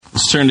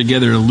Let's turn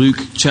together to Luke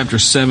chapter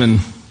 7.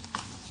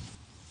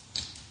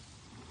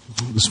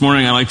 This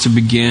morning I'd like to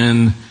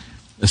begin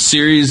a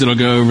series that'll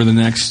go over the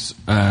next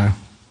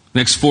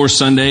 4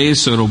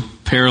 Sundays, so it'll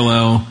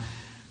parallel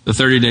the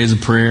 30 days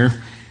of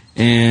prayer.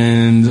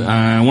 And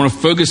I want to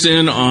focus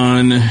in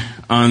on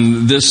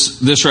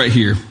this right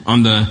here,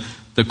 on the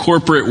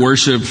corporate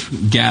worship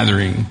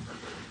gathering.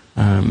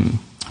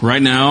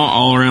 Right now,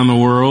 all around the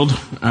world,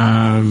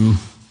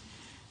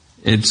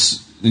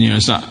 it's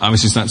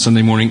not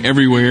Sunday morning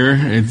everywhere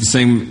at the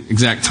same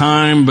exact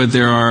time, but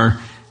there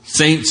are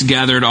saints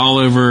gathered all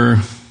over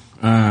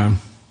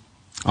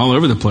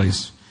the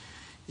place,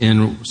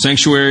 in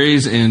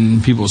sanctuaries,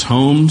 in people's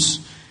homes,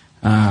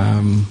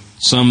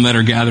 some that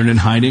are gathered in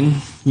hiding.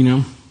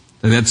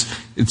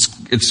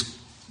 It's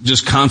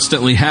just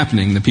constantly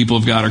happening. The people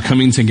of God are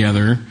coming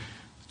together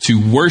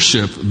to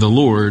worship the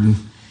Lord.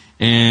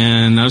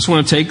 And I just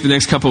want to take the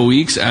next couple of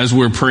weeks as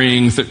we're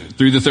praying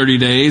through the 30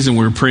 days, and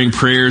we're praying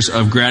prayers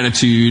of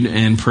gratitude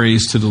and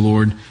praise to the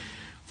Lord,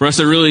 for us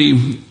to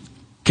really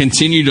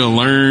continue to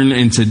learn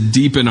and to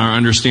deepen our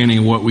understanding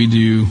of what we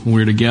do when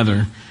we're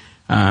together.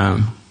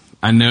 I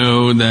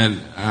know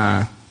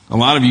that a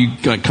lot of you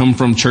come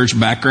from church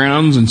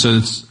backgrounds, and so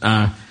it's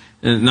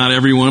not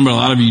everyone, but a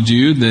lot of you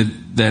do,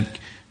 that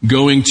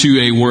going to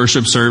a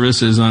worship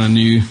service is not a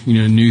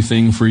new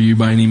thing for you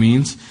by any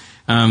means.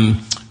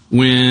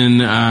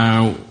 When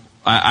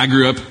I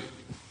grew up,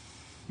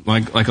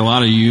 like a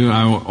lot of you,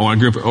 I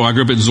grew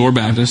up at Zoar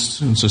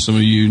Baptist, and so some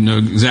of you know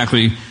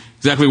exactly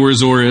where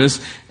Zoar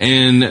is.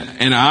 And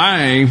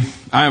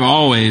I've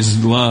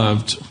always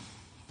loved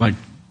like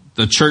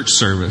the church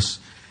service.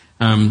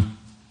 I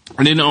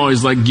didn't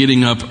always like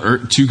getting up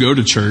to go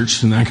to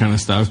church and that kind of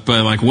stuff,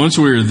 but like once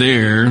we were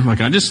there, like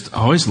I just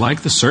always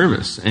liked the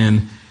service.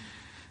 And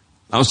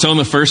I was telling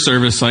the first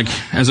service, like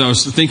as I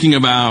was thinking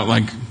about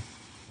like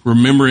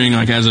remembering,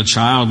 like as a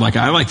child, like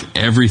I liked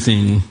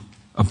everything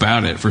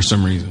about it for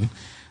some reason.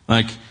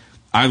 Like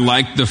I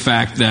liked the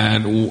fact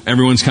that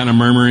everyone's kind of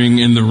murmuring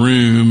in the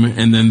room,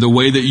 and then the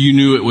way that you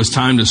knew it was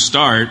time to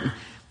start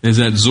is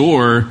that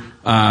Zoar,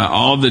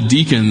 all the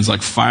deacons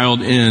like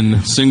filed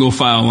in single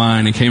file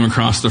line and came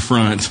across the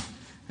front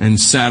and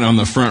sat on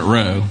the front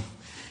row,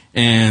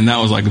 and that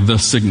was like the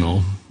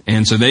signal.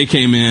 And so they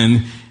came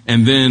in.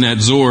 And then at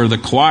Zoar, the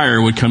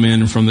choir would come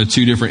in from the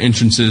 2 different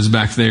entrances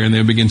back there, and they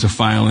would begin to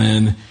file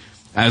in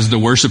as the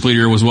worship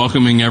leader was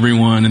welcoming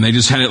everyone. And they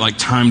just had it like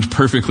timed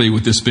perfectly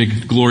with this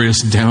big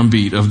glorious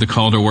downbeat of the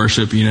call to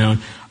worship.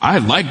 I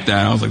liked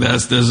that. I was like,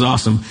 this is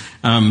awesome.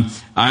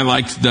 I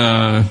liked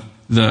the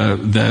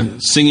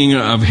singing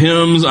of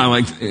hymns. I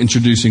liked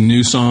introducing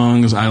new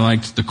songs. I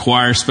liked the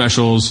choir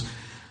specials.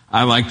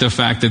 I liked the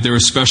fact that there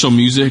was special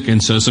music,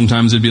 and so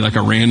sometimes it'd be like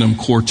a random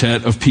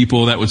quartet of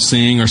people that would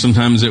sing, or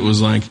sometimes it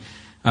was like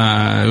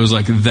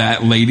that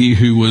lady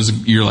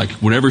you're like,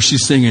 whatever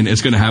she's singing,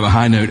 it's going to have a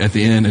high note at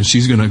the end, and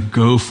she's going to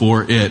go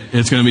for it.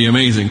 It's going to be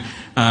amazing.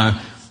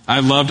 I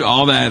loved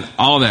all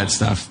that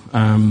stuff.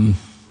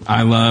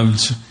 I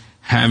loved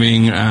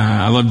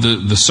I loved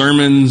the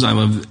sermons. I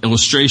loved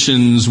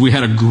illustrations. We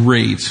had a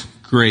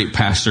great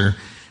pastor.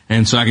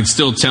 And so I can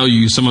still tell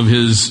you some of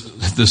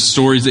the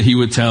stories that he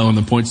would tell and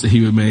the points that he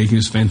would make. He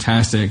was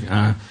fantastic.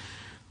 I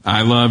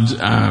loved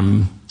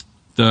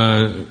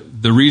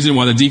the reason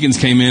why the deacons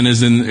came in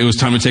is it was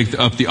time to take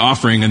up the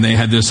offering, and they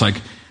had this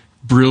like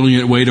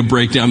brilliant way to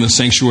break down the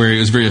sanctuary. It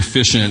was very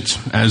efficient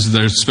as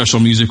their special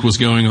music was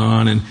going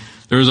on, and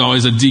there was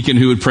always a deacon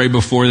who would pray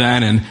before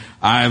that. And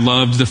I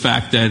loved the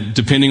fact that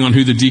depending on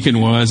who the deacon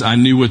was, I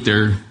knew what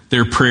their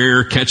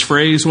prayer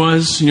catchphrase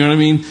was. You know what I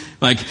mean?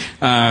 Like,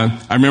 I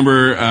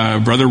remember,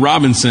 Brother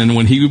Robinson,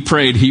 when he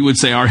prayed, he would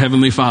say, "Our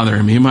Heavenly Father."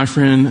 And me and my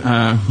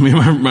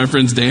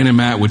friends Dan and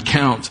Matt would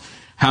count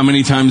how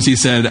many times he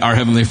said "Our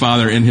Heavenly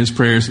Father" in his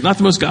prayers. Not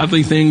the most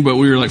godly thing, but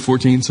we were like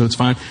 14, so it's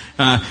fine.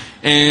 We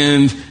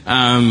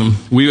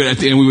would, at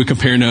the end, we would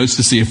compare notes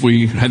to see if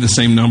we had the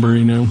same number,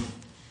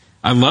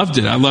 I loved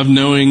it. I loved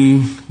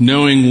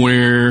knowing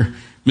where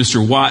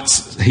Mr.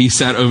 Watts, he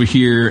sat over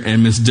here,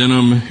 and Miss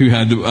Denham, who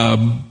had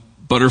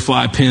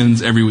butterfly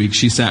pins every week,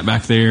 she sat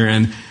back there,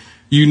 and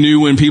you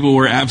knew when people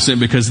were absent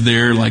because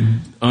their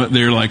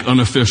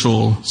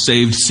unofficial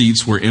saved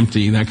seats were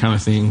empty, that kind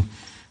of thing.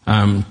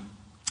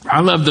 I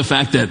loved the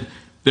fact that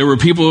there were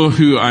people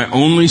who I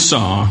only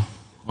saw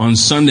on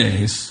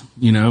Sundays,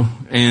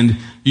 and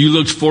you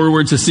looked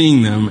forward to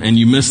seeing them, and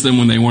you missed them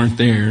when they weren't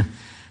there.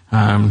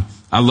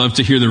 I love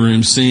to hear the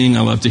room sing.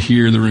 I love to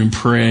hear the room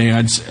pray.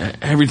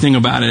 Everything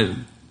about it,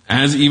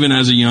 even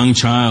as a young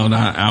child,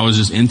 I was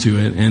just into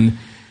it.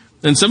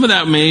 And some of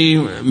that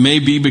may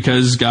be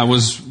because God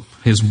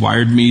has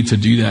wired me to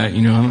do that.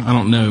 I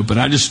don't know, but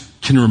I just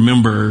can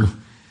remember,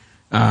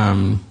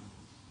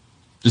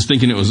 just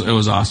thinking it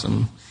was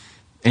awesome.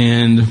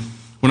 And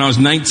when I was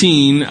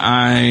 19,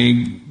 I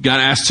got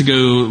asked to go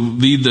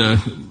lead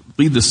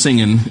the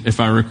singing,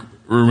 if I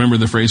remember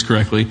the phrase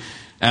correctly,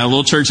 at a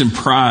little church in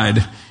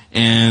Pride.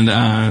 And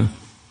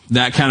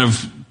that kind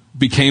of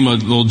became a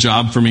little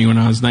job for me when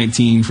I was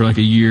 19 for like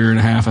a year and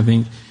a half, I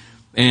think.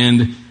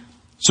 And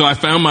So I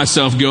found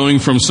myself going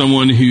from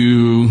someone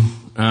who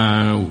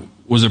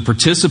was a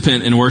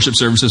participant in worship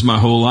services my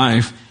whole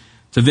life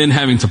to then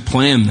having to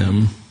plan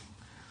them.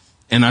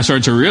 And I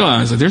started to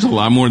realize that there's a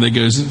lot more that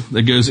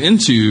goes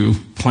into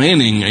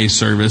planning a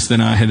service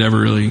than I had ever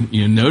really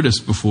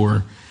noticed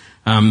before.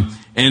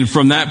 And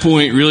from that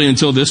point, really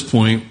until this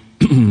point,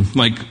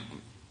 like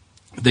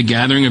the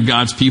gathering of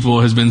God's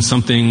people has been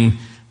something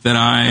that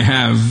I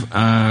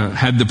have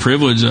had the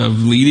privilege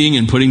of leading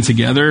and putting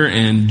together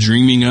and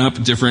dreaming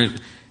up different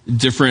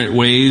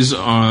ways,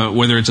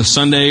 whether it's a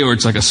Sunday or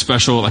it's like a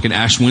special, like an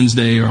Ash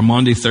Wednesday or a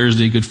Maundy,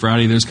 Thursday, Good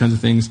Friday, those kinds of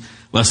things,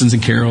 lessons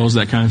and carols,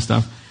 that kind of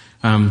stuff.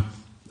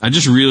 I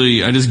just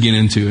get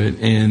into it,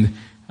 and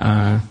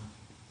I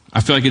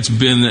feel like it's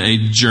been a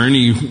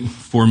journey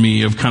for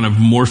me of kind of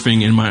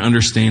morphing in my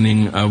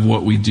understanding of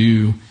what we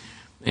do.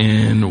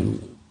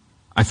 And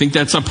I think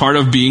that's a part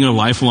of being a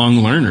lifelong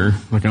learner,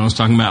 like I was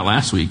talking about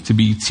last week, to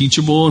be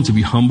teachable and to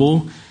be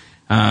humble,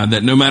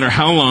 that no matter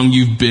how long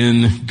you've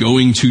been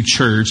going to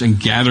church and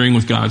gathering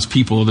with God's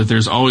people, that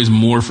there's always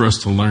more for us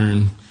to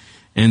learn.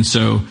 And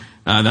so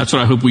that's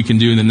what I hope we can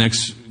do in the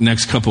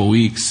next couple of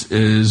weeks,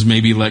 is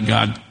maybe let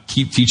God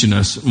keep teaching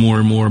us more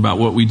and more about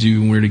what we do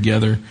when we're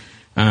together.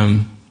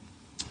 So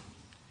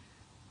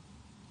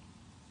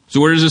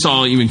where does this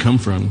all even come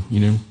from?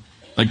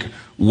 Like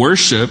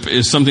worship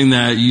is something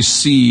that you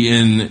see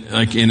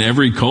in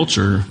every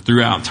culture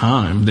throughout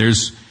time.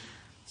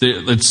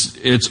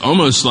 It's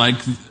almost like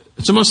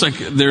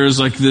there's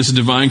like this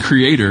divine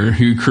creator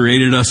who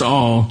created us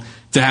all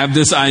to have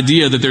this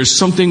idea that there's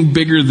something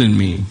bigger than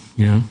me.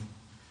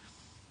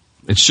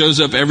 It shows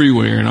up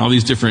everywhere in all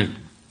these different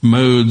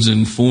modes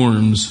and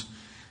forms.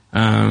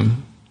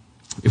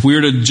 If we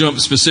were to jump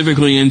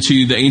specifically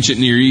into the ancient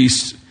Near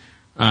East,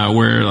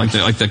 where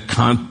the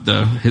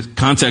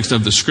context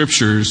of the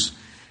scriptures,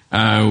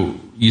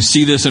 you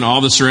see this in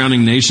all the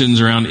surrounding nations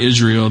around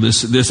Israel.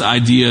 This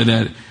idea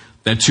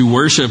that to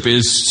worship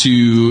is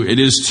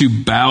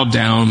to bow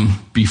down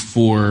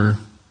before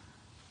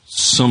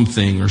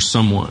something or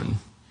someone.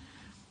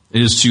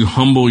 It is to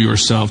humble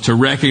yourself, to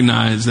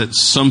recognize that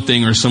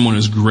something or someone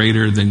is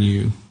greater than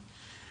you.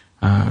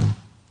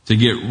 To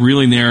get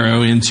really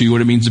narrow into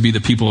what it means to be the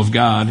people of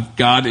God.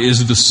 God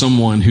is the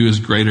someone who is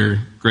greater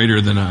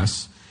than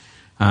us.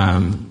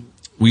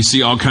 We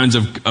see all kinds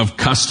of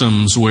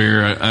customs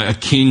where a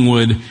king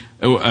would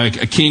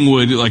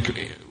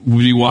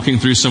be walking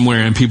through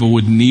somewhere and people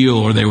would kneel,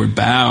 or they would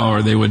bow,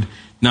 or they would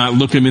not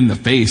look him in the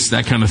face,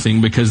 that kind of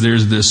thing, because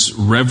there's this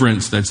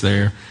reverence that's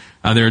there.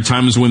 There are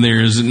times when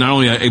there's not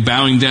only a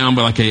bowing down,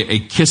 but like a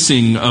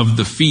kissing of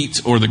the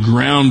feet or the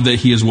ground that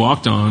he has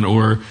walked on,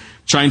 or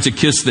trying to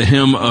kiss the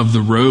hem of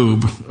the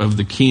robe of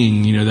the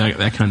king,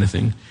 that kind of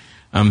thing.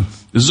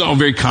 This is all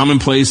very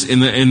commonplace in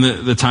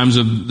the times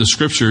of the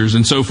scriptures.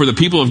 And so for the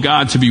people of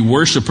God to be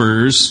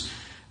worshipers,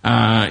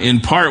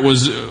 in part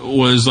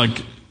was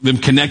like them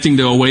connecting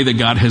to a way that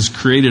God has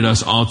created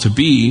us all to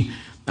be.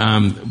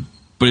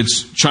 But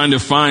it's trying to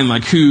find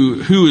like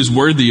who is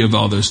worthy of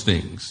all those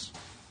things.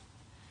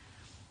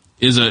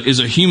 Is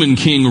a human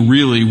king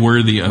really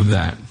worthy of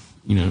that?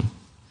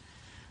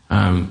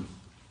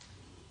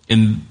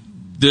 In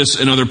this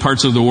and other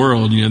parts of the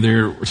world,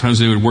 there were times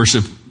they would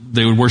worship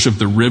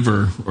the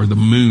river or the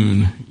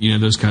moon,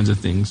 those kinds of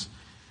things.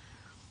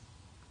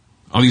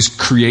 All these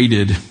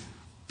created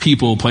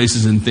people,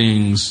 places, and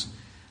things.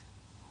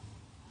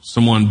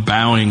 Someone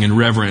bowing in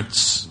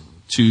reverence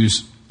to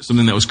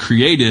something that was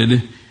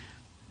created.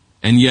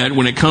 And yet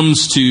when it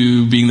comes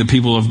to being the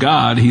people of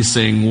God, he's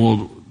saying,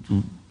 well,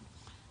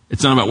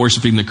 it's not about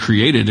worshiping the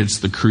created, it's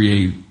the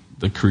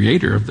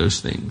creator of those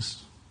things.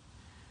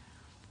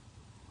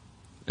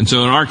 And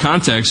so in our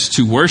context,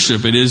 to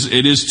worship, it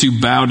is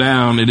to bow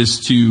down, it is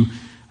to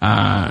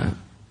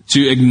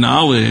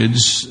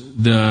acknowledge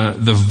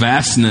the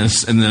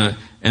vastness and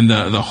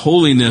the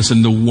holiness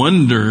and the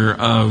wonder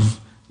of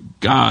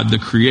God, the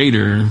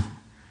creator,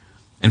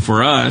 and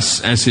for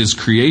us as his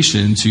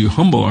creation to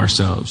humble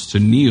ourselves, to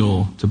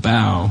kneel, to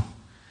bow,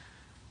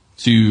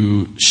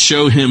 to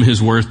show him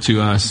his worth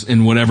to us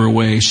in whatever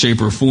way,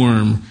 shape, or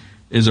form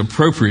is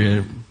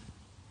appropriate.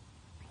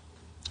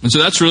 And so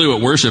that's really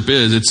what worship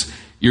is. It's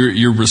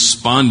you're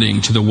responding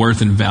to the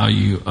worth and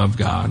value of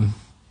God.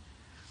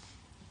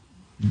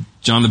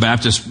 John the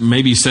Baptist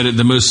maybe said it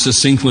the most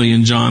succinctly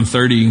in John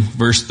 30,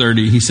 verse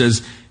 30. He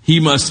says,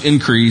 "He must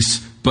increase,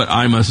 but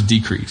I must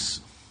decrease."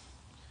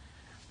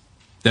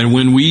 That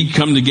when we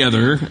come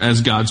together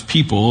as God's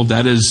people,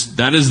 that is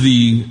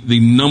the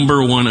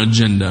number one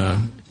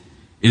agenda,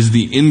 is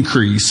the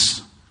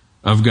increase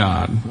of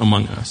God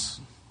among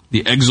us,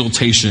 the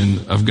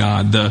exaltation of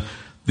God, the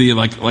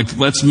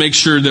let's make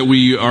sure that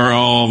we are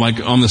all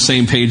like on the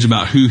same page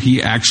about who he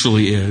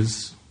actually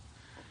is.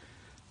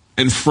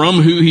 And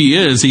from who he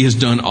is, he has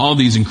done all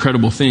these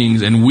incredible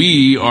things, and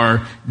we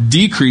are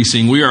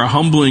decreasing, we are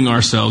humbling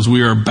ourselves,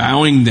 we are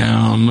bowing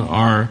down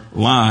our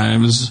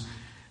lives,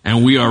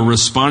 and we are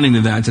responding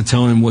to that to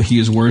tell him what he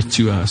is worth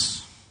to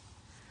us.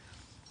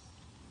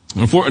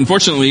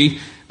 Unfortunately,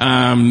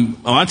 a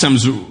lot of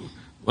times,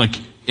 like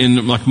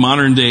in like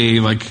modern day,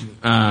 like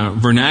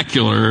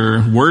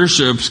vernacular,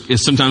 worship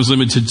is sometimes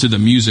limited to the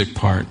music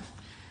part.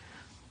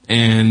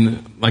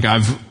 And like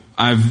I've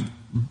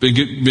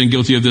been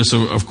guilty of this,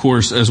 of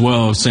course, as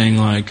well, of saying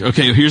like,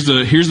 okay, here's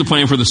the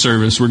plan for the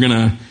service. We're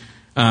gonna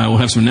we'll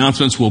have some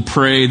announcements, we'll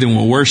pray, then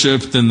we'll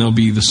worship, then there'll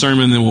be the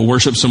sermon, then we'll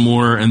worship some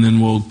more, and then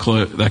we'll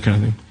close, that kind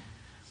of thing.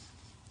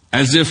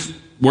 As if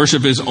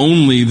worship is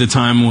only the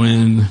time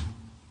when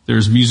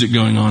there's music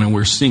going on and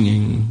we're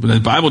singing. But the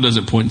Bible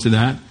doesn't point to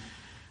that.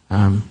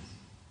 The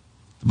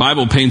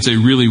Bible paints a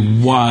really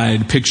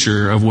wide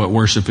picture of what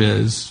worship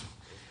is.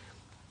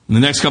 In the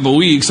next couple of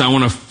weeks, I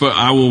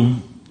will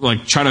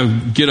like try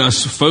to get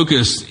us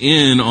focused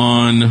in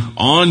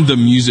on the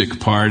music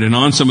part and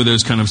on some of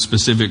those kind of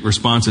specific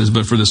responses.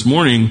 But for this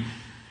morning,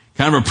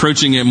 kind of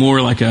approaching it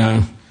more like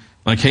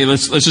hey,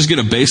 let's just get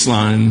a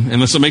baseline, and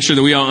let's make sure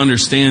that we all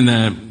understand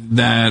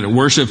that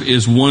worship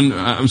is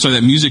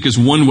that music is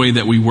one way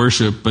that we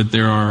worship, but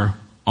there are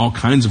all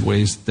kinds of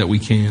ways that we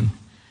can.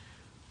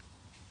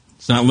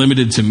 It's not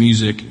limited to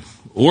music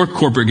or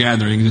corporate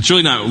gatherings. It's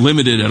really not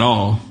limited at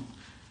all.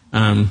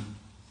 And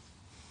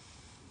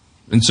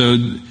so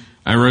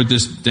I wrote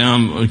this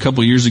down a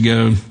couple of years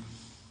ago,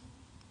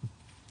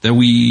 that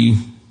we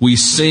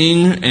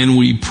sing and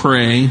we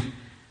pray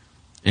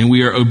and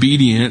we are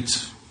obedient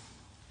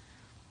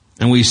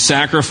and we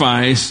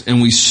sacrifice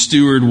and we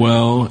steward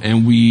well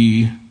and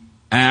we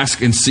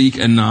ask and seek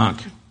and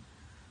knock.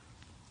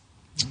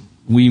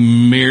 We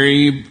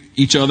marry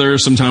each other.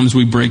 Sometimes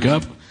we break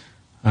up.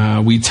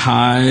 We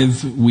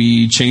tithe.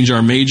 We change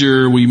our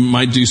major. We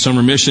might do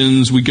summer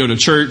missions. We go to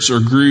church or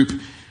group.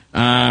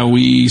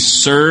 We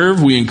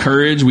serve. We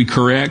encourage. We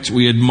correct.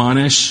 We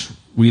admonish.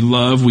 We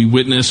love. We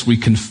witness. We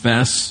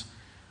confess.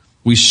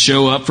 We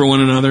show up for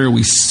one another.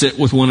 We sit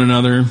with one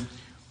another.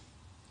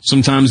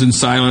 Sometimes in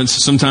silence.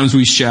 Sometimes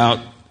we shout.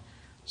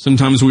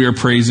 Sometimes we are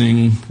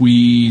praising.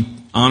 We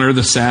honor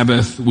the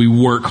Sabbath. We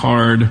work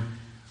hard.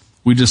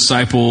 We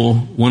disciple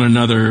one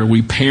another.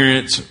 We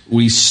parent.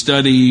 We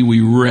study.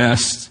 We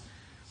rest.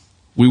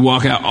 We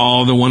walk out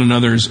all the one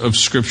another's of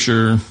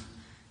Scripture.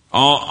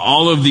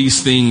 All of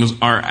these things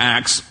are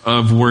acts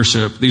of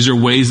worship. These are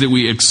ways that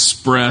we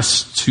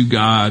express to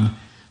God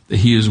that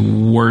He is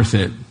worth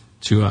it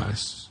to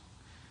us.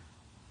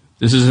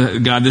 This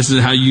is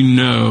how you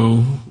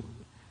know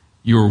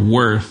your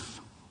worth,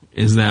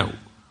 is that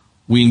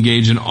we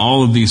engage in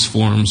all of these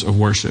forms of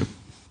worship.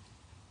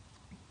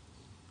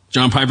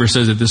 John Piper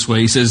says it this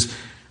way. He says,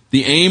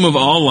 the aim of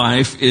all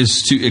life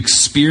is to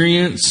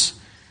experience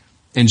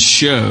and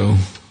show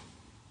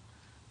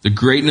the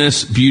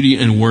greatness, beauty,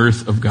 and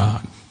worth of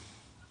God.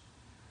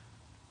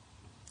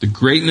 The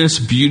greatness,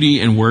 beauty,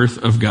 and worth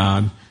of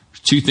God.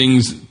 Two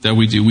things that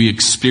we do. We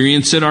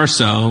experience it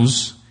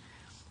ourselves,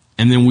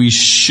 and then we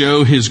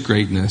show His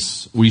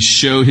greatness. We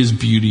show His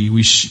beauty.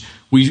 We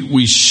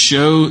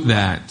show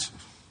that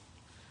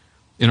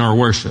in our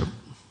worship.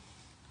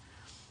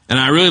 And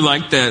I really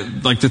like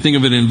that, like to think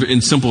of it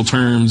in simple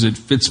terms. It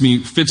fits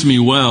me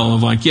well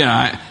of like,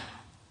 yeah,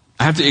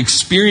 I have to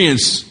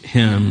experience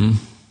Him,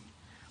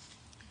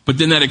 but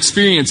then that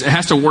experience, it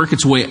has to work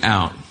its way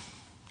out.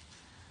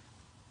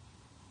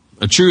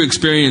 A true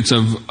experience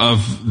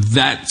of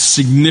that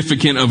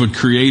significant of a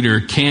creator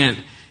can't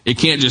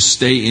just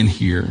stay in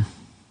here.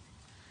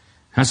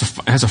 It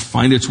has to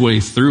find its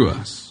way through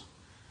us.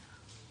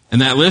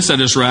 And that list I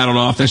just rattled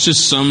off, that's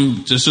just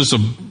a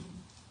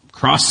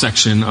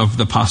cross-section of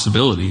the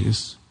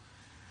possibilities.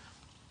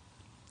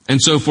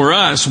 And so for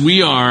us,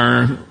 we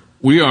are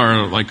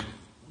like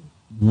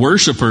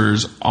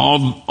worshipers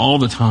all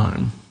the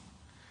time.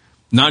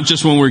 Not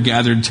just when we're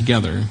gathered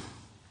together.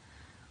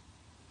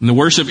 And the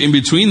worship in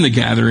between the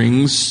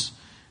gatherings,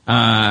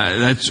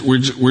 it's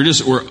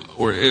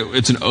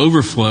an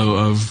overflow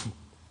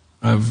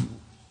of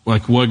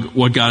like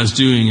what God is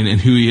doing and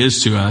who He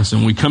is to us.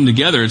 And when we come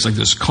together, it's like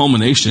this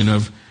culmination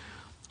of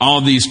all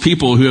these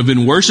people who have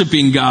been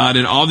worshiping God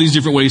in all these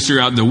different ways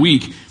throughout the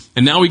week.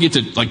 And now we get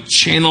to like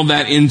channel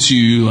that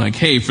into like,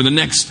 hey, for the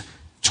next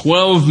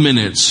 12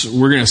 minutes,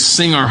 we're going to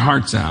sing our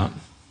hearts out.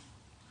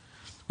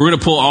 We're going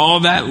to pull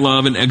all that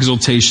love and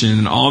exaltation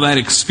and all that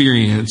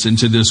experience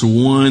into this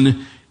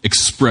one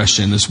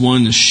expression, this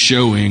one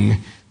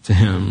showing to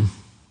Him.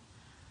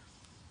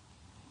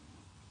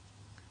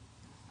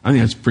 I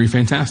think that's pretty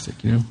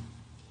fantastic, you know.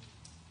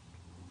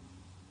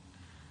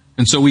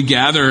 And so we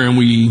gather and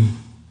we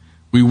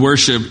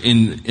worship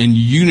in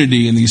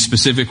unity in these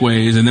specific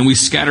ways, and then we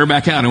scatter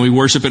back out and we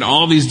worship in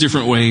all these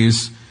different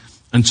ways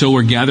until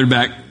we're gathered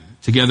back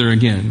together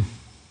again.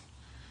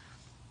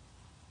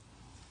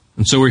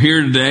 And so we're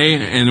here today,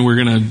 and we're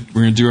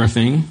gonna do our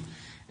thing,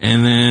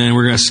 and then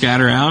we're gonna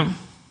scatter out.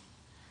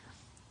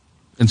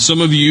 And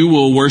some of you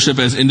will worship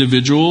as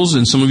individuals,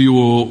 and some of you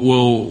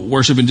will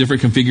worship in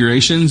different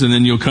configurations, and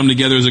then you'll come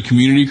together as a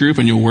community group,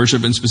 and you'll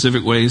worship in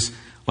specific ways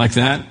like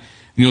that, and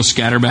you'll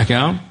scatter back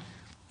out.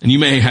 And you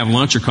may have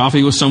lunch or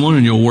coffee with someone,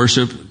 and you'll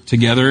worship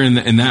together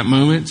in that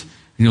moment.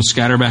 And you'll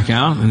scatter back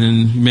out, and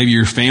then maybe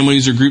your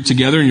families are grouped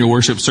together and you'll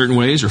worship certain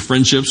ways, or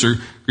friendships are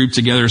grouped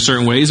together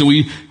certain ways. And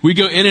we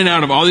go in and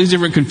out of all these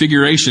different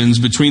configurations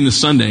between the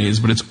Sundays,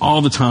 but it's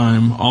all the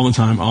time,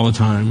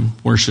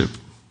 worship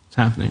is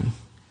happening.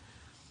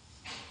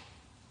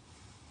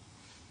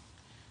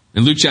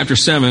 In Luke chapter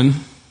 7,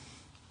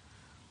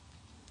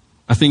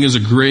 I think is a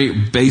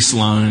great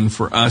baseline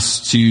for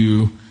us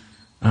to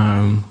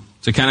kind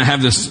of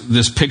have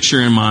this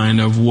picture in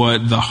mind of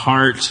what the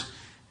heart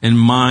and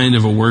mind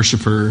of a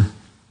worshiper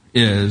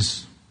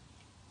is.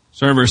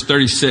 Starting verse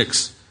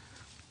 36.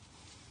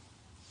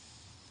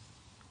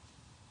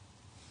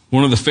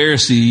 One of the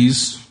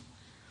Pharisees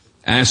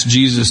asked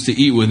Jesus to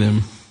eat with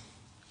him.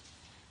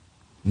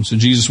 And so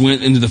Jesus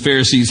went into the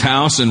Pharisee's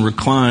house and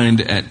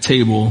reclined at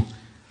table.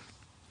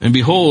 And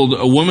behold,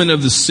 a woman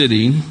of the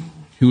city,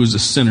 who was a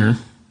sinner,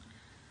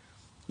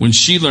 when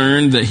she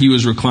learned that he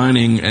was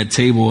reclining at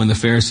table in the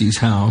Pharisee's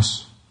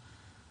house,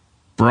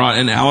 brought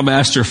an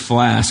alabaster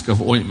flask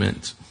of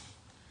ointment,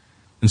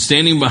 and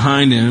standing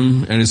behind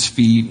him at his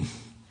feet,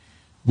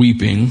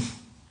 weeping,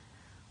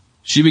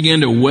 she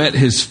began to wet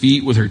his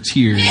feet with her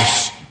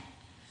tears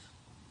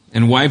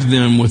and wiped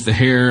them with the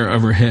hair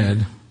of her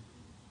head,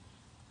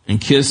 and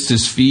kissed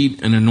his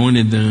feet and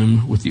anointed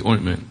them with the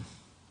ointment.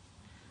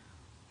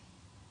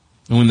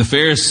 And when the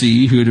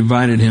Pharisee who had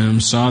invited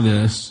him saw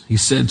this, he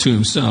said to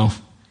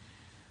himself,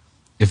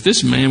 "If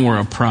this man were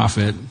a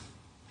prophet,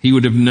 he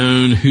would have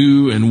known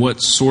who and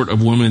what sort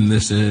of woman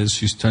this is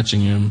who's touching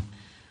him,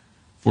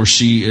 for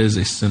she is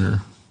a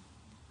sinner."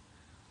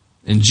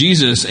 And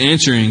Jesus,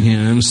 answering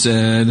him,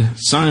 said,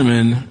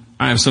 "Simon,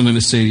 I have something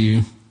to say to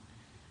you."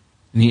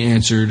 And he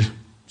answered,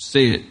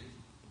 "Say it,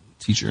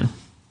 teacher."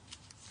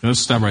 Let's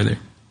stop right there.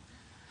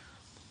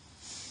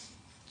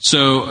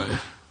 So,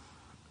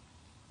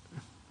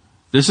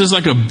 this is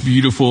like a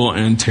beautiful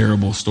and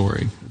terrible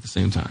story at the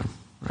same time,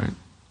 right?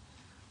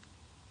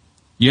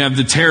 You have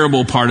the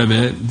terrible part of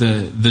it,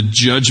 the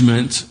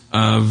judgment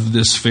of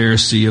this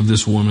Pharisee, of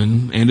this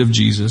woman, and of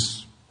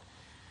Jesus.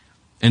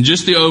 And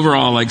just the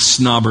overall like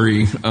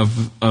snobbery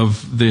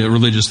of the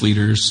religious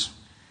leaders.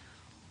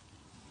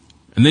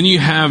 And then you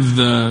have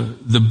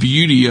the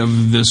beauty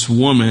of this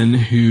woman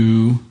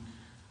who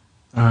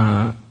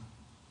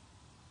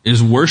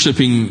is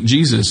worshiping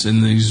Jesus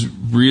in these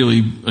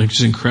really like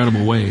just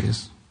incredible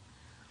ways.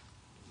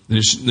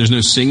 There's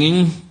no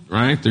singing,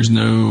 right? There's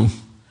no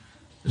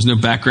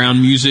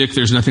background music.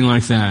 There's nothing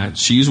like that.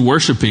 She's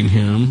worshiping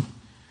him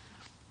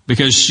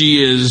because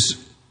she is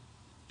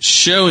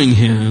showing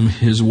him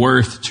his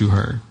worth to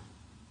her.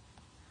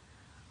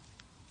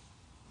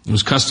 It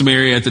was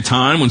customary at the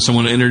time when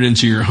someone entered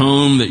into your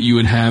home that you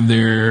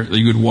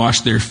would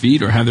wash their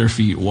feet or have their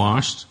feet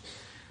washed.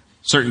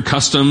 Certain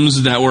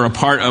customs that were a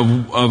part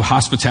of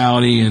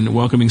hospitality and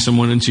welcoming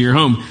someone into your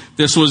home.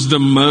 This was the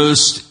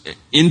most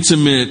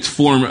intimate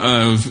form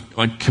of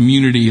like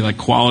community, like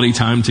quality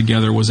time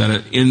together was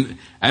at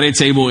a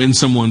table in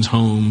someone's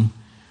home.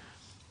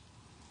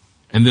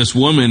 And this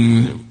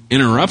woman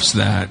interrupts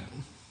that.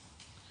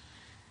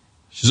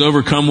 She's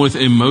overcome with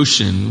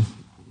emotion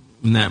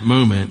in that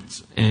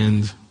moment,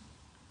 and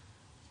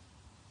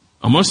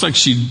almost like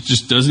she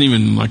just doesn't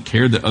even like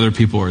care that other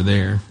people are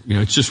there. You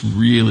know, it's just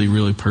really,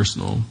 really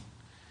personal.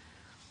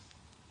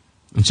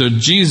 And so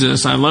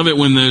Jesus, I love it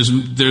when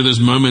there are those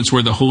moments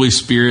where the Holy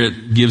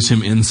Spirit gives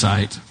him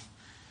insight.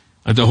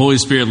 Like the Holy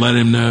Spirit let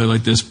him know,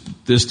 like this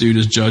dude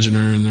is judging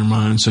her in their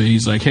mind. So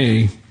he's like,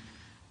 hey,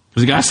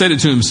 because the guy said it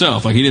to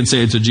himself. Like he didn't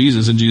say it to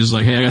Jesus, and Jesus was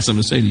like, hey, I got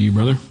something to say to you,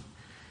 brother.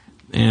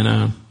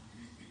 And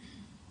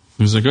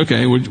he was like,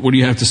 okay, what do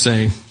you have to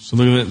say? So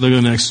look at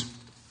the next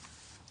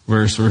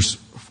verse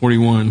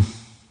 41.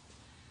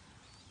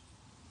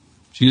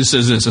 Jesus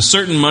says this: a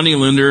certain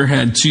moneylender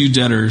had two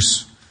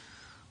debtors.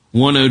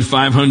 One owed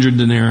 500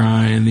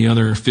 denarii and the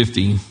other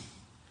 50.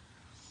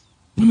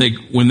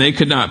 When they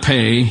could not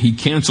pay, he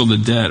canceled the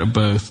debt of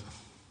both.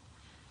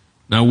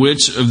 Now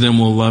which of them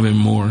will love him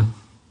more?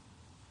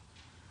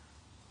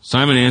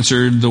 Simon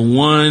answered, the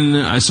one,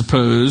 I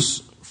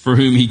suppose, for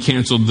whom he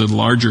canceled the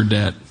larger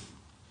debt.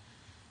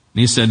 And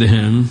he said to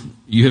him,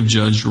 you have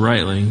judged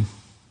rightly.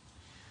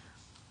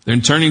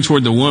 Then turning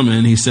toward the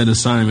woman, he said to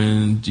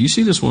Simon, do you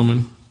see this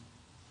woman?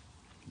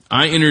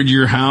 I entered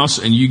your house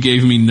and you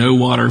gave me no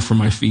water for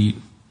my feet,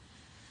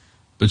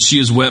 but she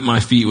has wet my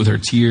feet with her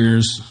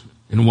tears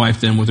and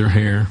wiped them with her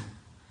hair.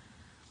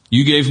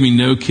 You gave me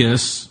no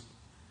kiss,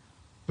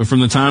 but from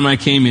the time I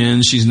came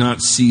in, she's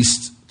not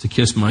ceased to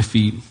kiss my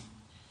feet.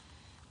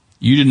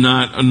 You did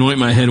not anoint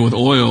my head with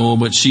oil,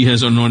 but she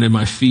has anointed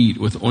my feet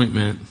with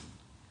ointment.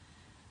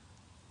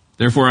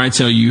 Therefore I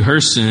tell you, her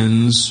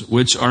sins,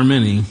 which are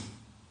many,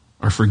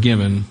 are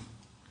forgiven,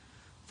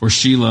 for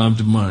she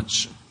loved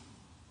much.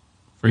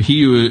 For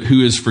he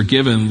who is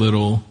forgiven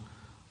little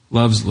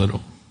loves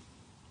little.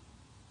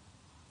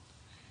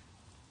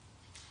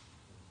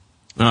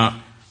 At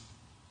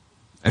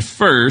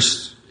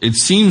first, it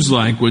seems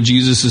like what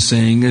Jesus is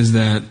saying is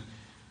that,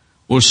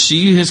 well,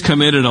 she has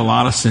committed a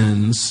lot of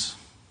sins,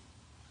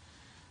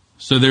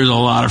 so there's a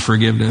lot of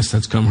forgiveness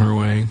that's come her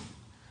way.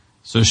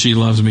 so she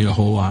loves me a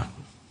whole lot.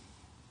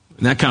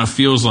 And that kind of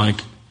feels like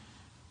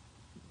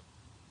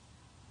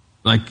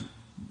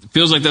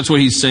that's what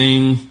he's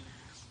saying.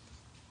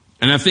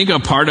 And I think a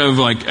part of,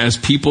 like, as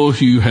people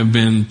who have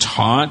been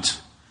taught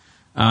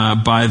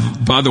by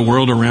the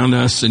world around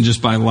us and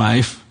just by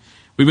life,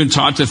 we've been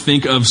taught to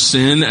think of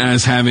sin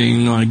as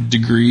having, like,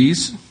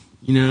 degrees.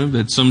 You know,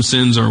 that some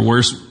sins are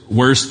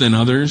worse than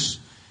others.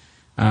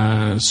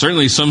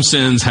 Certainly, some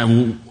sins have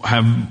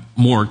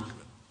more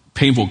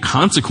painful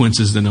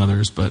consequences than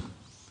others, but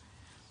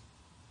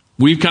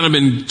we've kind of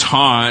been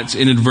taught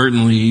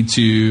inadvertently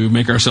to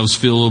make ourselves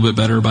feel a little bit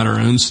better about our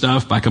own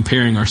stuff by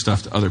comparing our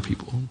stuff to other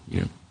people.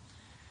 You know.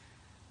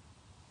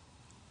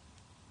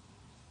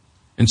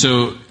 And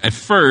so at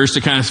first,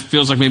 it kind of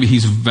feels like maybe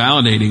he's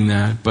validating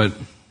that, but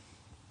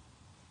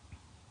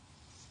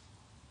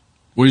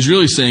what he's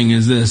really saying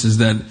is this, is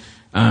that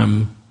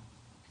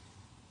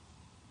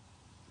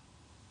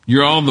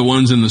you're all the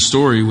ones in the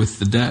story with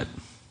the debt.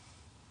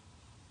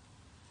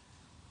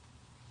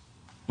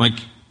 Like,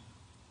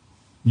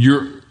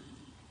 you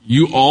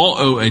all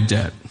owe a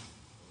debt.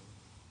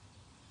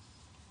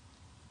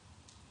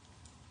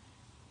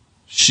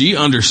 She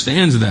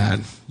understands that.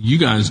 You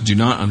guys do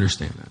not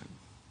understand that.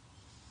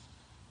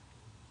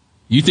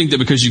 You think that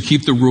because you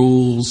keep the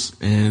rules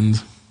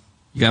and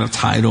you got a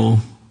title,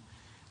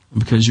 and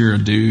because you're a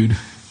dude,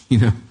 you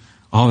know,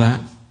 all that,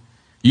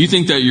 you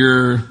think that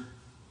you're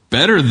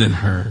better than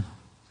her.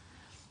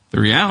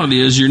 The reality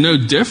is you're no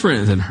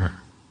different than her.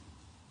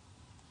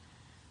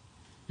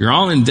 You're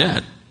all in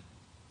debt.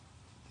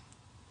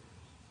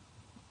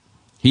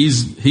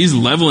 He's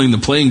leveling the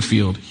playing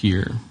field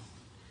here.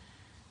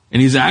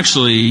 And he's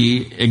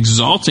actually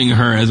exalting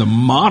her as a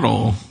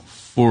model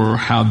for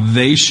how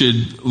they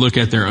should look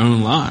at their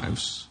own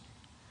lives.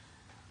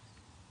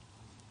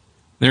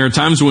 There are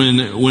times when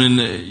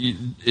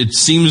it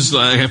seems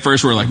like at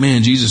first we're like,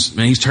 man, Jesus,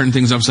 man, he's turning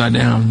things upside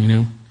down, you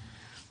know.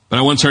 But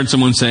I once heard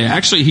someone say,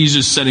 actually, he's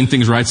just setting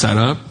things right side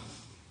up.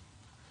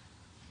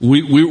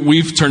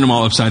 We've turned them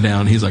all upside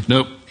down. He's like,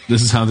 nope,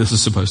 this is how this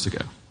is supposed to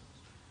go.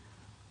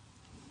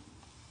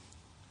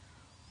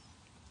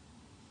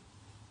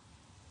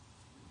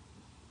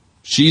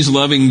 She's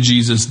loving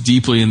Jesus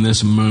deeply in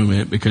this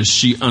moment because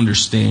she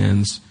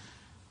understands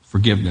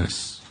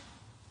forgiveness.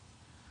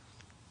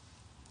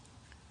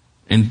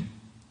 And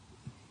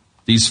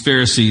these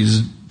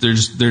Pharisees,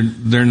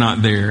 they're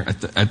not there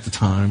at the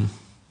time.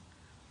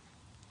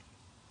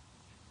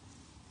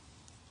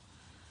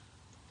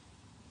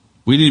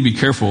 We need to be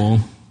careful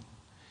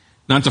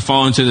not to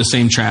fall into the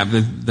same trap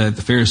that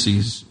the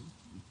Pharisees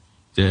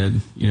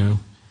did, you know,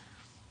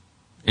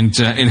 and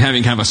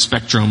having kind of a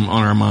spectrum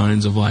on our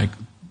minds of like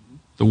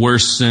the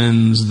worst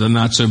sins, the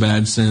not so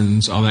bad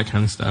sins, all that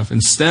kind of stuff,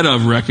 instead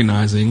of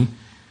recognizing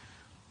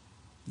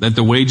that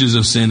the wages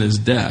of sin is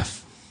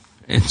death.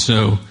 And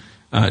so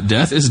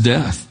death is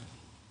death.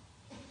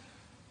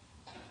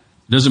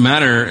 It doesn't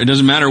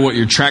matter what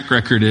your track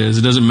record is.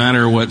 It doesn't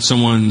matter what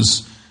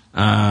someone's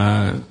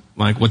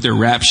like what their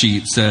rap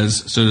sheet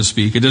says, so to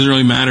speak. It doesn't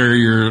really matter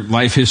your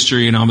life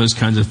history and all those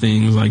kinds of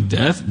things. Like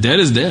death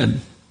is dead.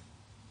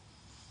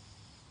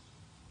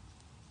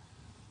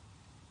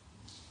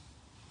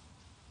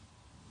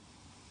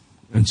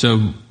 And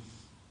so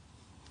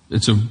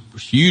it's a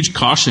huge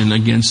caution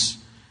against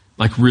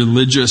like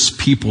religious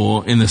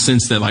people, in the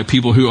sense that like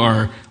people who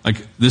are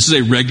like, this is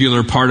a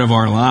regular part of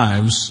our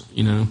lives,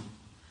 you know,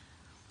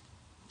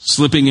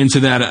 slipping into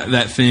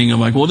that thing of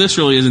like, well, this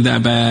really isn't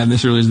that bad.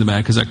 This really isn't that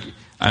bad because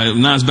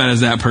I'm not as bad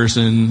as that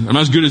person. I'm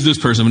not as good as this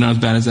person, but not as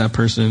bad as that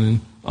person,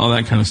 and all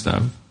that kind of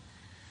stuff.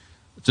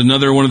 It's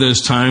another one of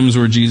those times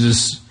where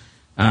Jesus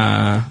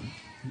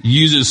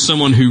uses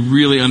someone who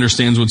really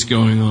understands what's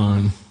going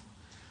on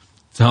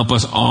to help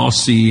us all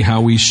see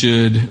how we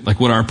should, like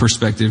what our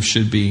perspective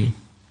should be.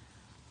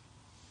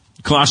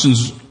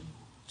 Colossians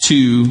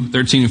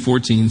 2:13 and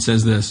 14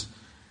 says this: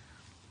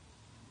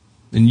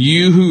 "And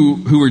you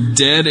who were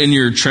dead in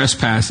your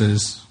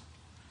trespasses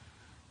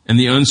and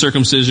the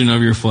uncircumcision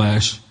of your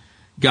flesh,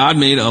 God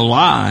made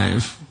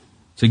alive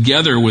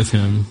together with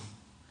him,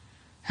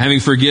 having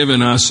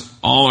forgiven us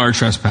all our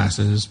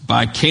trespasses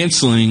by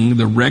canceling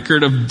the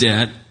record of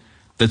debt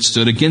that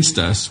stood against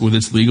us with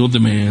its legal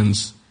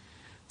demands.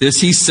 This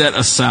he set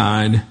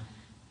aside,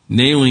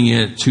 nailing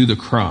it to the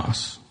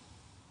cross."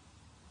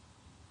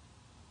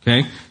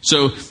 Okay?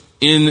 So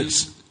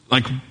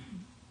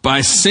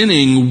by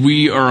sinning,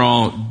 we are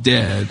all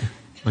dead.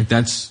 Like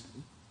that's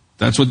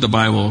what the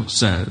Bible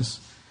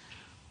says.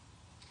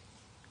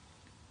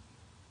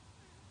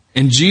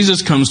 And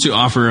Jesus comes to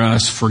offer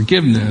us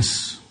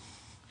forgiveness,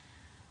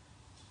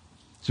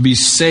 to be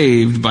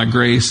saved by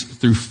grace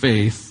through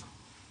faith.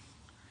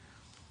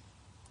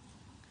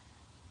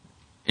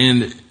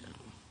 And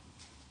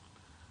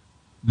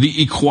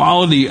the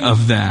equality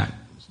of that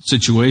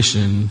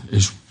situation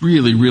is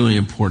really, really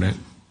important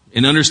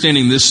in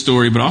understanding this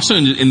story, but also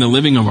in the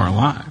living of our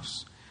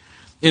lives,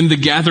 in the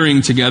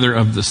gathering together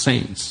of the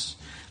saints.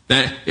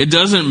 That it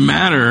doesn't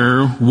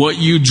matter what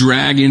you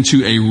drag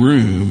into a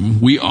room.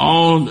 We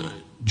all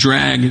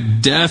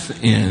drag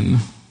death in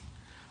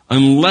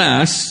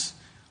unless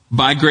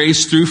by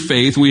grace through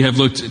faith we have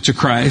looked to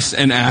Christ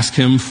and asked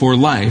him for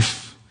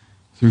life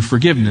through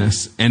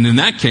forgiveness. And in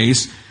that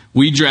case,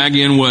 we drag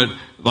in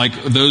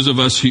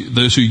those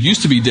who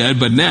used to be dead,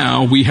 but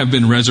now we have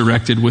been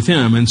resurrected with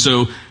him. And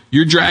so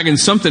you're dragging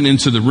something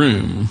into the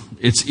room.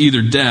 It's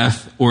either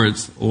death or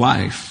it's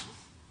life.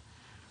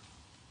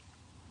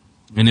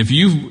 And if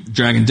you've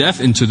dragged death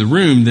into the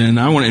room, then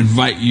I want to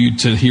invite you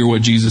to hear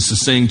what Jesus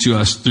is saying to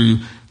us through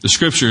the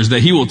scriptures,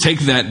 that he will take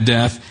that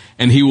death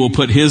and he will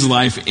put his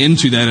life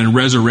into that and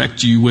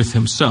resurrect you with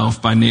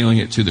himself by nailing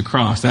it to the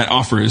cross. That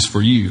offer is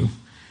for you.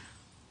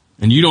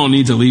 And you don't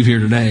need to leave here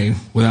today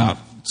without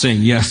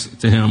saying yes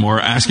to him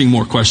or asking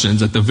more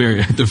questions at the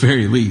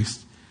very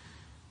least.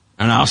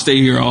 And I'll stay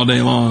here all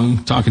day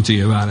long talking to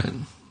you about it.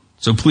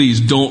 So please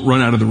don't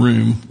run out of the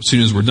room as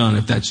soon as we're done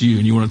if that's you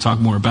and you want to talk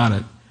more about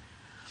it.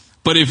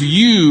 But if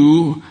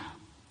you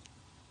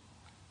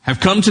have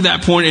come to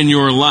that point in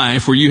your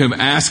life where you have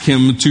asked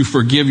him to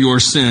forgive your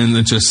sin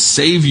and to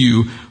save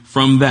you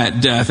from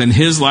that death, and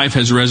his life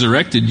has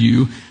resurrected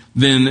you,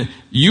 then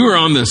you are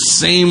on the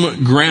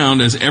same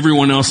ground as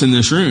everyone else in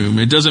this room.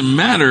 It doesn't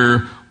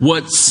matter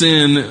what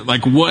sin,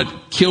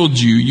 what killed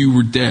you, you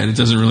were dead. It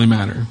doesn't really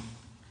matter.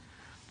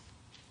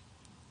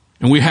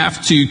 And we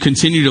have to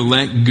continue to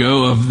let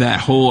go of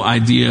that whole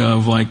idea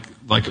of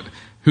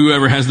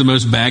whoever has the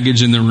most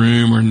baggage in the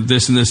room or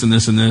this and this and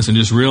this and this, and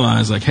just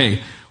realize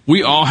hey,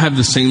 we all have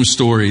the same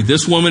story.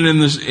 This woman in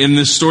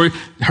this story,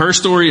 her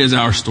story is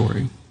our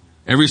story.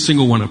 Every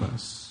single one of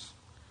us.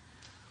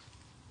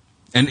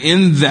 And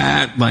in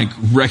that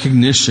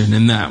recognition,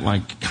 in that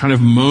kind of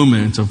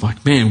moment of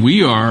man,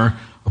 we are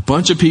a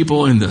bunch of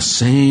people in the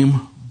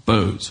same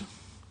boat.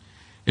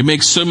 It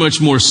makes so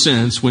much more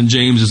sense when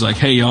James is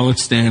hey, y'all,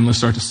 let's stand, let's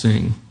start to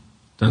sing,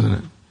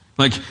 doesn't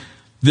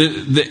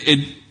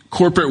it?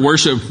 Corporate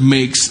worship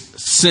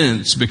makes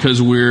sense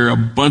because we're a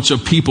bunch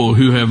of people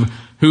who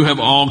have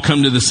all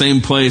come to the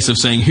same place of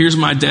saying, here's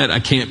my debt,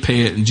 I can't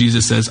pay it. And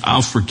Jesus says,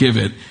 I'll forgive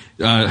it.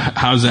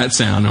 How's that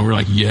sound? And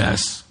we're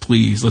yes,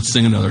 please, let's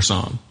sing another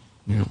song.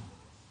 And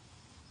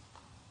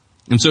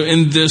so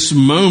in this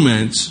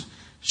moment,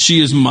 she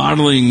is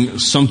modeling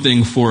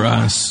something for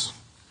us.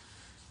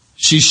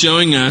 She's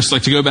showing us,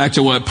 to go back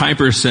to what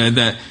Piper said,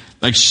 that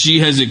she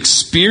has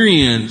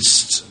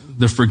experienced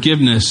the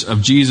forgiveness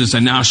of Jesus,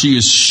 and now she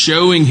is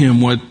showing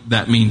him what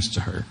that means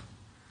to her.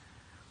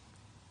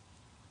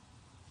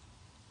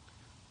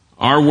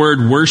 Our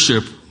word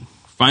worship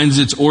finds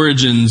its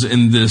origins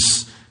in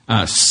this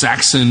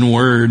Saxon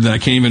word that I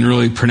can't even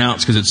really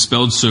pronounce because it's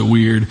spelled so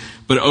weird.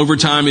 But over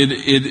time, it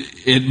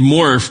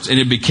morphed and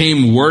it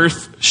became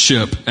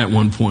worthship at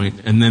one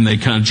point, and then they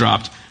kind of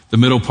dropped the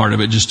middle part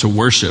of it just to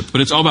worship.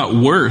 But it's all about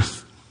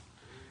worth.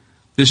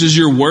 This is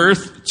your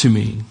worth to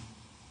me.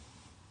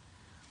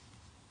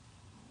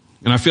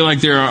 And I feel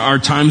there are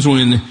times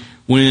when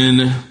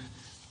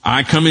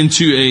I come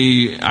into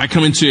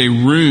a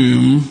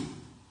room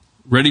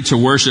ready to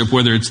worship,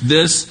 whether it's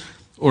this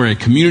or a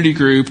community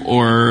group,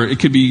 or it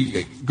could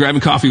be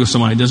grabbing coffee with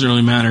somebody. It doesn't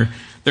really matter.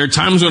 There are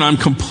times when I'm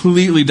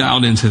completely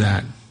dialed into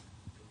that.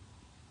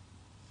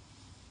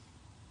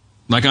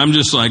 I'm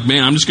just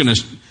man,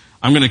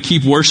 I'm going to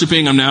keep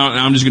worshiping.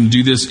 I'm just going to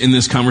do this in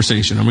this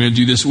conversation. I'm going to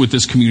do this with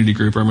this community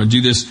group, or I'm going to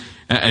do this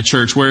at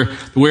church where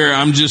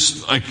I'm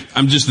just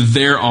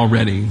there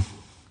already.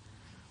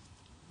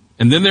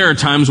 And then there are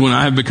times when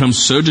I have become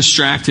so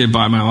distracted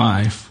by my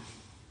life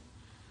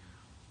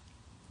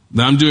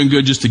that I'm doing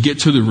good just to get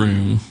to the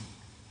room.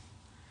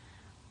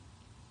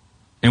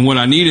 And what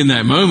I need in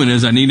that moment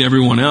is I need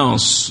everyone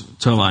else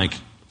to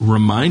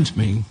remind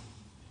me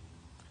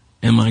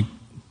and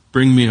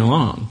bring me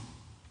along.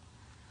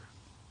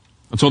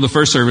 I told the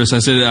first service, I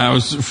said,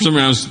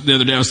 the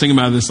other day I was thinking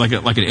about this like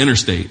an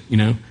interstate,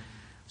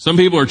 Some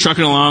people are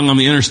trucking along on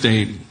the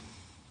interstate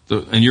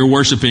and you're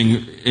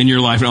worshiping in your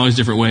life in all these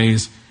different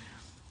ways.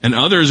 And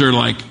others are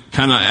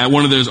kind of at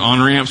one of those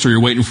on-ramps where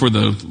you're waiting for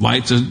the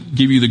light to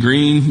give you the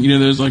green.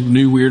 Those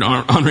new weird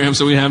on-ramps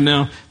that we have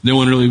now. No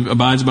one really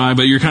abides by,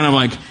 but you're kind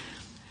of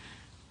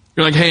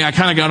you're hey, I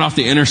kind of got off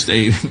the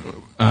interstate.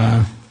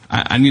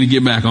 I need to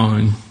get back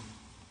on.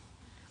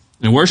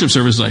 And worship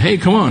service is hey,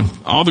 come on.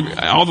 All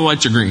the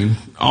lights are green.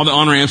 All the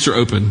on-ramps are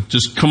open.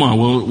 Just come on.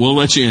 We'll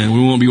let you in. We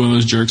won't be one of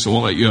those jerks that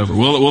won't let you over.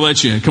 We'll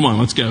let you in. Come on,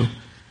 let's go.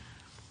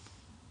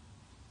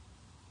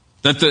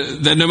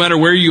 That no matter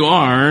where you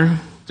are,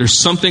 there's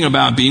something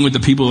about being with the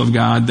people of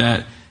God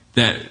that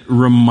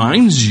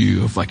reminds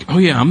you of oh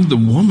yeah, I'm the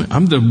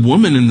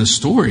woman in the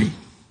story.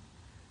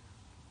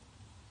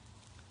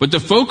 But the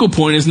focal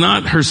point is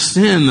not her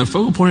sin. The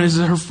focal point is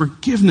her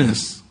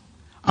forgiveness.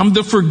 I'm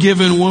the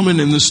forgiven woman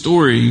in the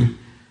story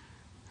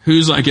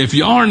who's if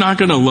y'all are not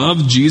going to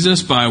love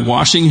Jesus by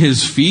washing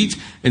his feet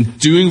and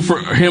doing for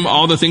him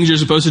all the things you're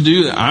supposed to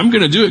do, I'm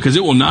going to do it because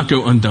it will not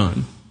go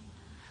undone.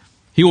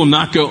 He will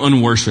not go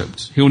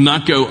unworshipped. He will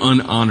not go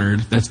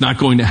unhonored. That's not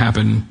going to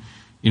happen,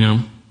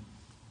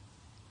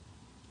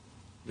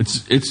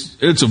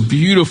 It's a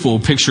beautiful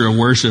picture of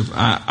worship,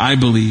 I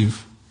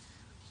believe.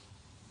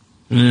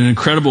 in an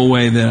incredible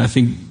way that I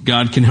think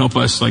God can help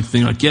us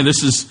think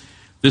this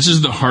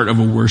is the heart of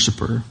a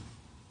worshiper.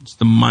 It's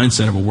the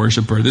mindset of a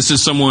worshiper. This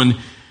is someone,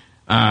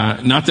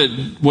 not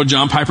that what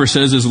John Piper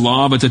says is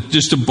law, but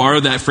just to borrow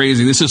that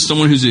phrasing, this is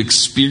someone who's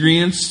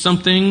experienced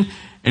something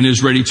and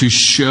is ready to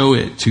show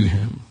it to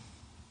him.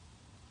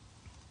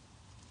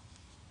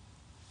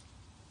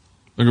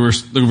 Look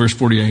at verse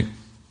 48.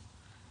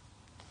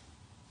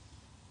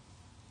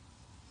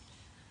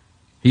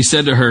 He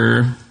said to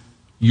her,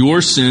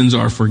 "Your sins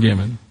are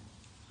forgiven."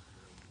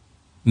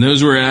 And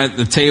those who were at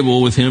the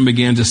table with him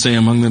began to say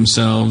among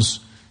themselves,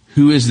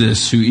 "Who is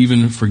this who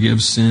even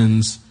forgives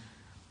sins?"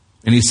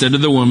 And he said to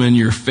the woman,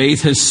 "Your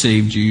faith has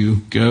saved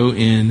you. Go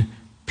in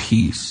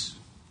peace."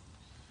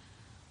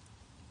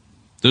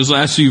 Those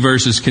last few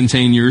verses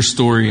contain your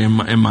story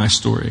and my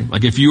story.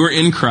 If you are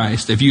in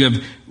Christ, if you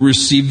have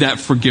received that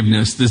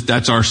forgiveness,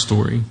 that's our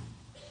story.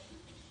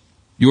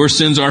 Your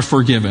sins are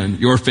forgiven.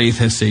 Your faith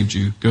has saved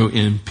you. Go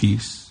in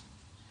peace.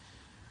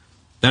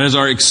 That is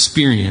our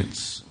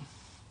experience.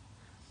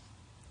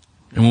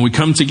 And when we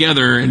come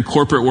together in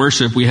corporate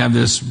worship, we have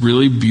this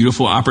really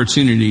beautiful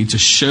opportunity to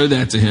show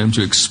that to him,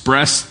 to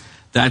express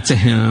that to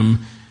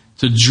him,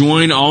 to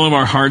join all of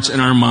our hearts and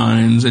our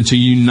minds, and to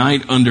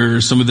unite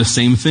under some of the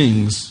same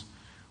things.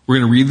 We're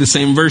going to read the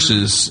same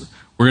verses.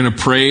 We're going to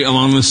pray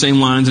along the same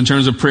lines in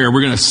terms of prayer.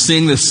 We're going to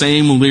sing the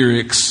same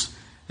lyrics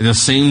at the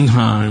same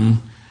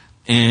time.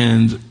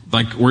 And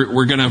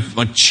we're going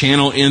to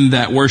channel in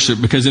that worship,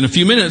 because in a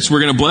few minutes we're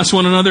going to bless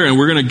one another and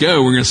we're going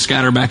to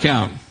scatter back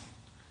out.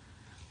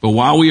 But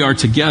while we are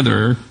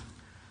together,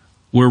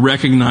 we're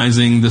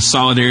recognizing the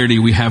solidarity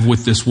we have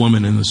with this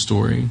woman in the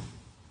story.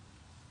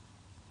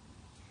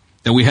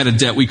 That we had a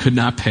debt we could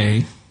not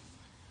pay,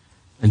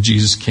 and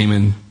Jesus came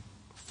and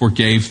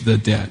forgave the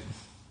debt.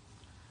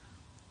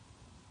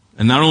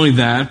 And not only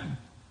that,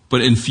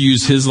 but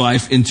infused his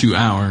life into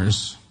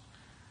ours.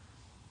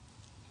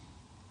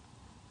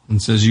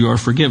 And says, "You are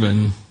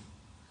forgiven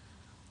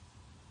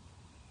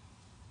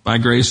by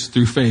grace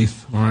through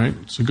faith." All right,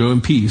 so go in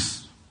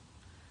peace.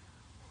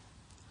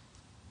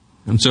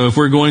 And so, if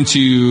we're going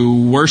to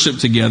worship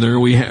together,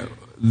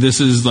 this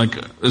is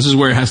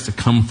where it has to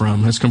come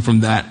from. It has to come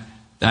from that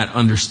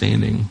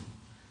understanding.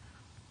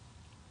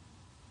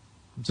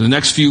 So the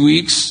next few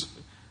weeks,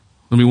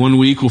 maybe 1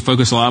 week, we'll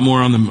focus a lot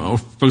more on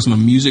the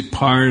music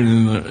part,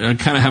 and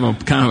kind of have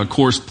a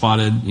course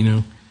plotted,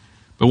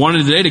 But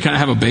wanted today to kind of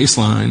have a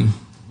baseline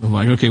of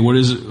okay, what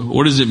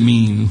does it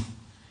mean?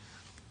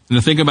 And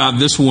to think about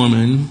this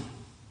woman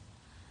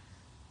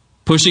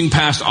pushing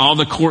past all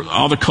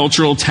the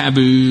cultural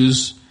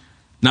taboos,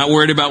 not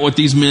worried about what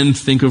these men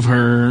think of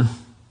her,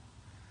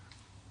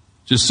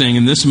 just saying,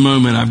 in this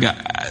moment, I've got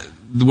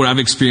what I've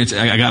experienced,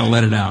 I got to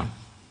let it out.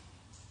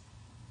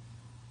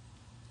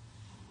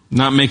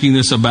 Not making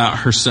this about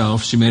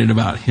herself, she made it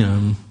about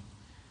him,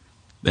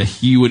 that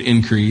he would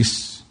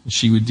increase,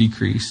 she would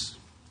decrease.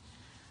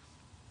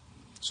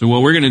 So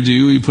what we're going to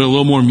do, we put a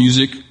little more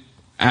music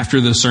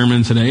after the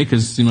sermon today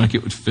because it seemed like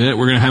it would fit.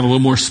 We're going to have a little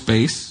more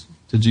space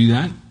to do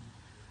that.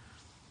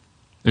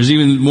 There's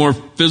even more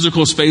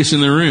physical space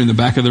in the room. The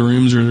back of the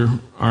rooms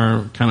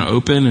are kind of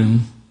open,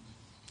 and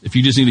if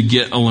you just need to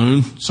get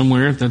alone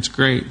somewhere, that's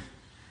great.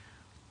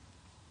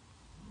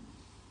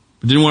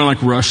 But didn't want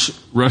to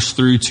rush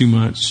through too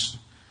much.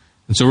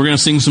 And so we're going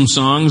to sing some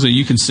songs that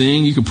you can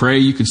sing, you can pray,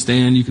 you can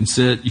stand, you can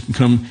sit, you can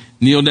come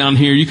kneel down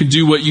here. You can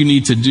do what you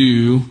need to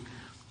do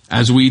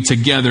as we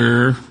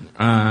together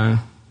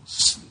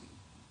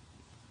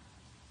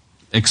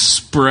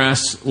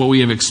express what we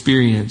have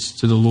experienced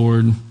to the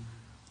Lord,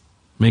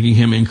 making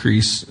him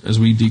increase as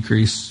we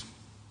decrease.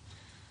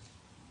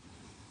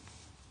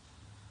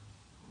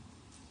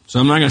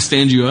 So I'm not going to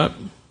stand you up.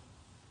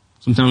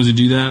 Sometimes we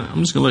do that. I'm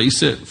just going to let you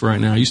sit for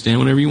right now. You stand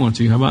whenever you want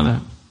to. How about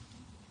that?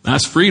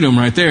 That's freedom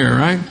right there,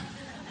 right?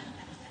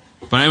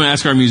 But I'm going to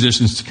ask our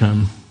musicians to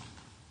come.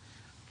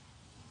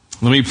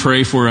 Let me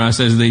pray for us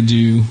as they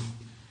do.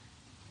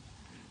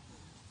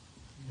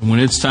 And when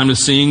it's time to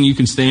sing, you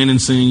can stand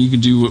and sing. You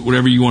can do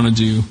whatever you want to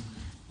do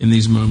in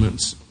these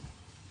moments.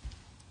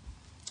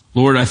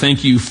 Lord, I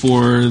thank you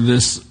for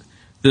this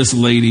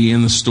lady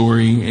in the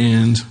story,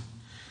 and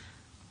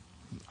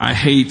I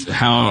hate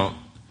how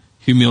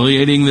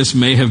humiliating this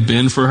may have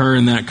been for her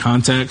in that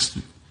context,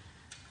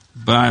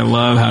 but I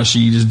love how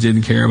she just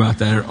didn't care about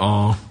that at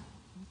all.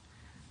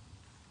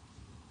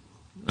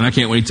 And I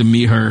can't wait to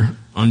meet her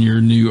on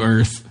your new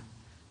earth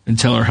and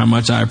tell her how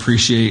much I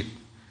appreciate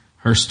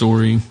her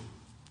story.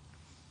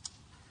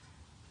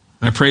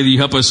 I pray that you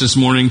help us this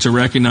morning to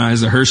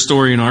recognize that her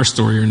story and our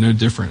story are no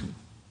different.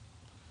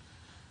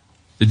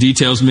 The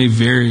details may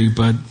vary,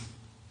 but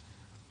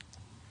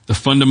the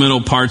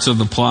fundamental parts of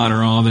the plot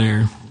are all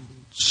there.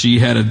 She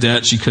had a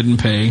debt she couldn't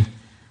pay.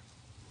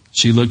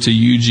 She looked to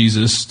you,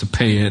 Jesus, to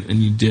pay it, and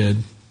you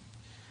did.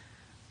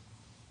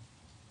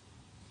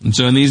 And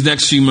so in these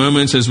next few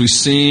moments, as we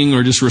sing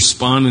or just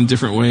respond in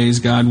different ways,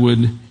 God,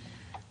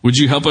 would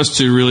you help us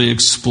to really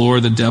explore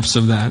the depths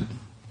of that,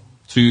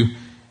 to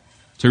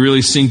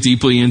really sink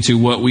deeply into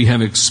what we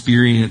have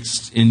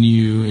experienced in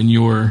you, in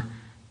your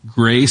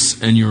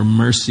grace and your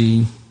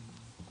mercy.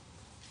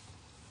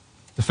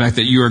 The fact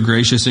that you are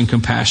gracious and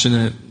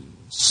compassionate,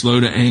 slow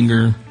to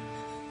anger,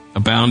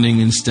 abounding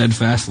in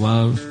steadfast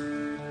love.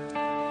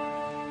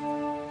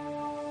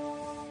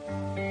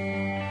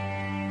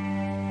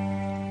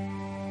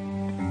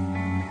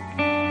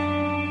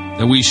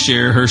 That we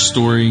share her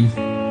story.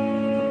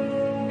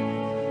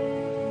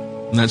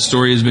 And that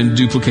story has been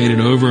duplicated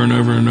over and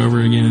over and over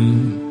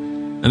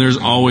again. And there's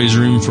always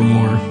room for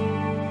more.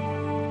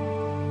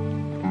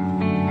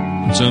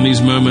 And so in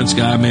these moments,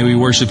 God, may we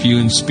worship you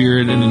in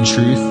spirit and in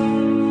truth.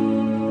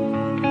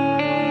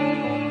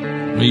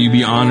 May you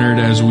be honored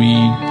as we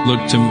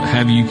look to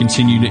have you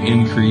continue to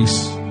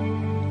increase.